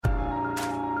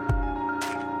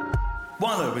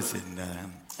While I was in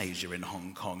Asia, in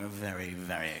Hong Kong, a very,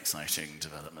 very exciting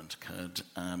development occurred.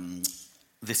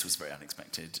 This was very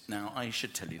unexpected. Now, I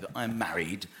should tell you that I'm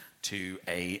married to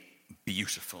a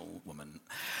beautiful woman.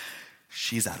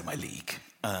 She's out of my league.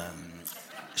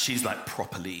 She's like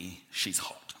she's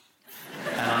hot.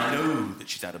 And I know that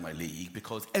she's out of my league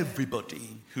because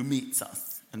everybody who meets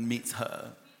us and meets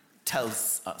her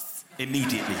tells us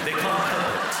immediately. They can't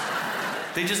help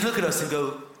it. They just look at us and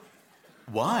go,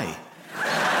 why?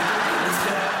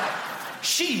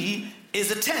 She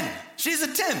is a 10. She's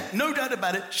a 10. No doubt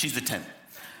about it, she's a 10.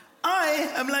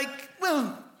 I am like,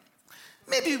 well,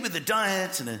 maybe with a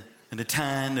diet and a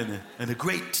tan and a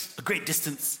great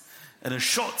distance and a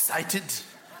short-sighted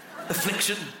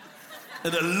affliction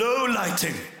and a low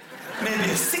lighting, maybe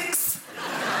a 6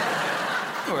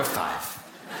 or a 5.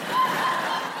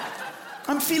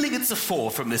 I'm feeling it's a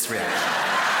 4 from this reaction.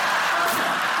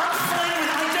 I'm fine with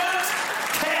it. I don't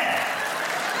care.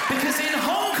 Because in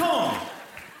Hong Kong,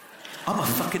 I'm a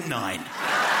fucking 9. I'm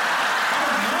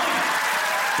a 9.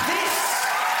 This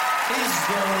is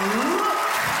the look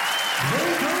they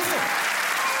go for.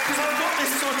 Because I've got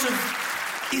this sort of,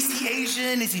 is he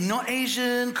Asian, is he not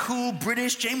Asian, cool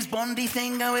British James Bondy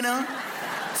thing going on.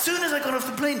 As soon as I got off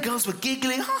the plane, girls were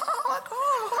giggling. I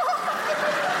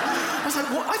was like,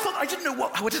 what? I didn't know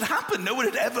what had happened. No one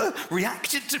had ever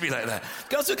reacted to me like that.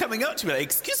 Girls were coming up to me like,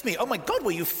 excuse me, oh my God,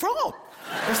 where are you from?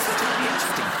 There's such an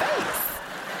interesting face.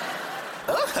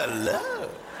 Oh, hello.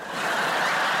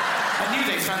 I knew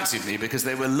they fancied me because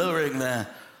they were lowering their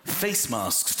face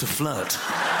masks to flirt.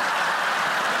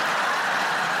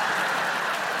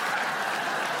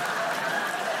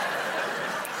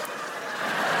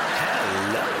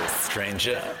 Hello,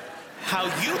 stranger. How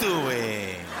you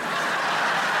doing?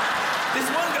 This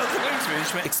one girl came over to me and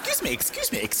she went, excuse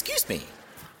me.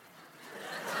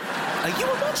 Are you a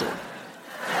model?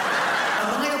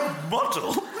 Am I a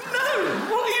model? No,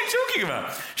 what are you talking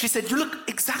about? She said, you look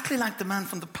exactly like the man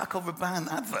from the Paco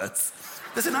Rabanne adverts.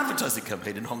 There's an advertising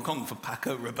campaign in Hong Kong for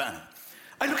Paco Rabanne.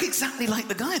 I look exactly like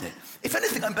the guy there. If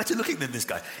anything, I'm better looking than this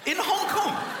guy. In Hong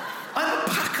Kong, I'm a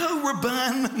Paco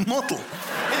Rabanne model.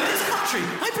 In this country,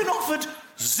 I've been offered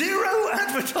 0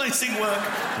 advertising work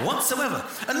whatsoever.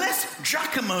 Unless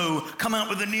Giacomo come out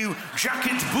with a new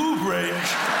jacket boob range,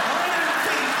 I don't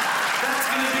think that's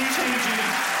going to be changing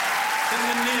in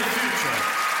the near future.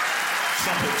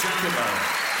 Shop at Giacomo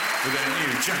with a new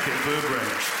jacket boob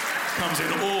range. Comes in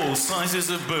all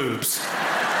sizes of boobs.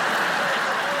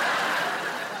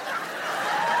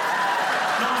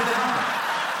 Not gonna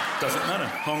happen. Doesn't matter.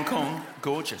 Hong Kong,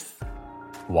 gorgeous.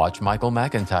 Watch Michael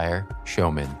McIntyre,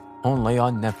 Showman, only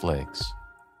on Netflix.